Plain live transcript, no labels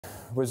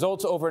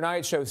Results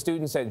overnight show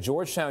students at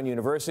Georgetown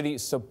University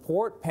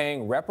support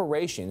paying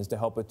reparations to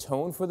help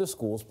atone for the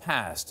school's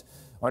past.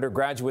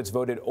 Undergraduates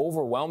voted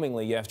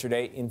overwhelmingly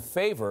yesterday in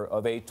favor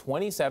of a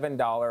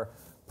 $27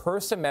 per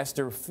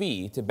semester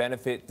fee to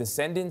benefit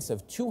descendants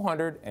of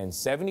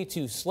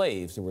 272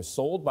 slaves who were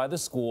sold by the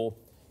school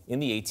in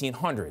the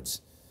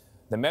 1800s.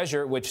 The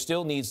measure, which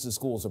still needs the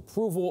school's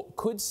approval,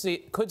 could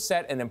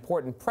set an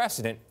important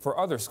precedent for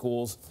other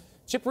schools.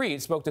 Chip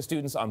Reid spoke to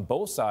students on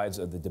both sides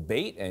of the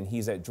debate, and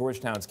he's at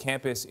Georgetown's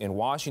campus in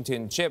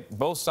Washington. Chip,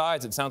 both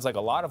sides, it sounds like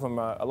a lot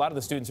of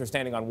the students are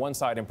standing on one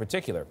side in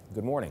particular.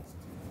 Good morning.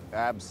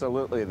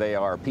 Absolutely, they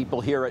are.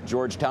 People here at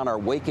Georgetown are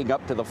waking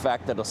up to the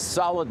fact that a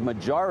solid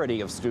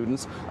majority of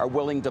students are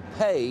willing to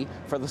pay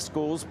for the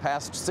school's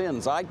past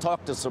sins. I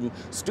talked to some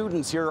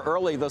students here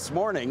early this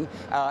morning,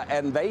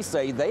 and they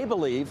say they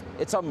believe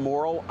it's a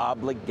moral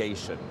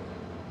obligation.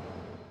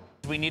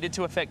 We needed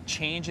to effect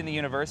change in the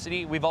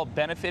university. We've all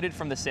benefited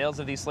from the sales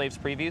of these slaves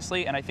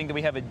previously, and I think that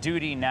we have a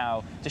duty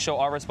now to show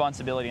our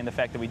responsibility in the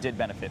fact that we did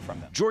benefit from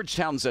them.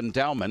 Georgetown's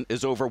endowment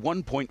is over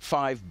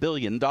 $1.5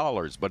 billion,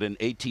 but in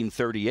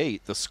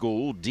 1838, the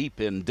school, deep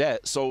in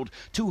debt, sold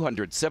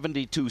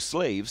 272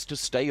 slaves to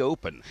stay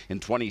open. In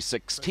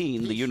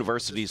 2016, the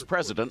university's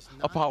president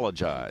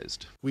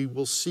apologized. We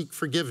will seek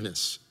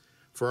forgiveness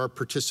for our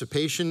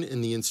participation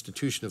in the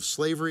institution of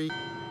slavery.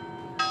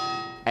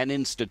 An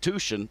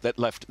institution that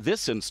left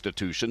this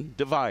institution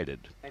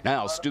divided.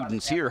 Now,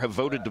 students here have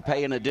voted to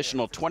pay an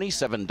additional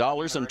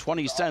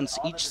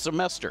 $27.20 each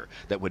semester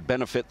that would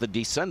benefit the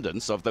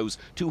descendants of those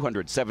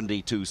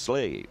 272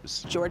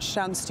 slaves.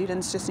 Georgetown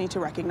students just need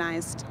to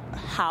recognize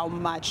how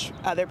much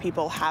other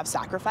people have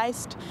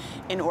sacrificed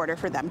in order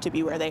for them to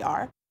be where they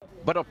are.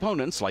 But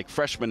opponents like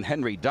freshman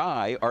Henry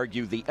Dye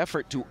argue the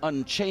effort to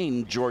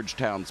unchain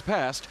Georgetown's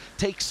past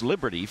takes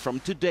liberty from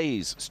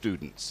today's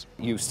students.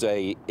 You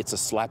say it's a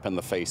slap in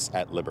the face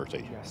at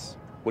liberty. Yes.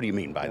 What do you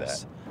mean by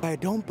that? I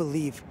don't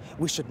believe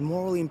we should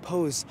morally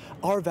impose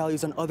our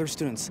values on other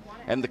students.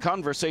 And the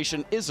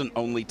conversation isn't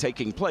only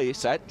taking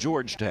place at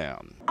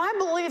Georgetown. I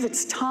believe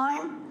it's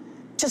time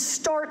to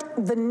start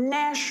the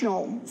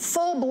national,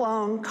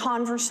 full-blown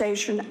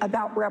conversation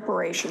about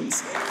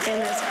reparations in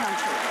this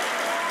country.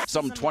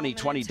 Some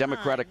 2020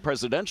 Democratic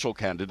presidential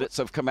candidates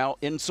have come out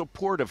in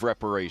support of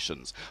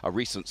reparations. A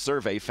recent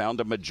survey found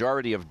a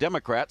majority of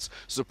Democrats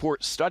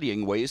support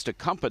studying ways to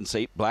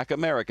compensate Black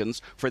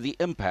Americans for the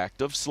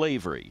impact of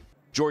slavery.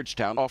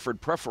 Georgetown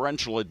offered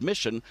preferential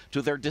admission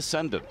to their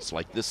descendants,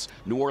 like this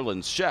New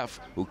Orleans chef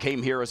who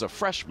came here as a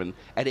freshman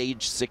at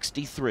age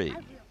 63.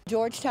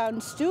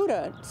 Georgetown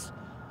students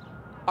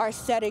are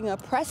setting a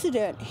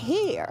precedent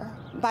here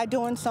by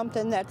doing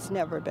something that's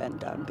never been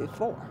done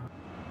before.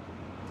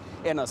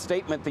 In a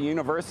statement, the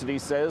university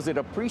says it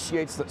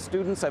appreciates that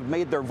students have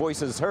made their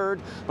voices heard,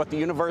 but the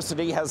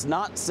university has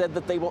not said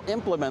that they will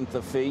implement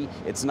the fee.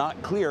 It's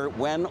not clear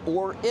when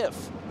or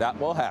if that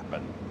will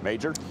happen.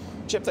 Major?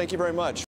 Chip, thank you very much.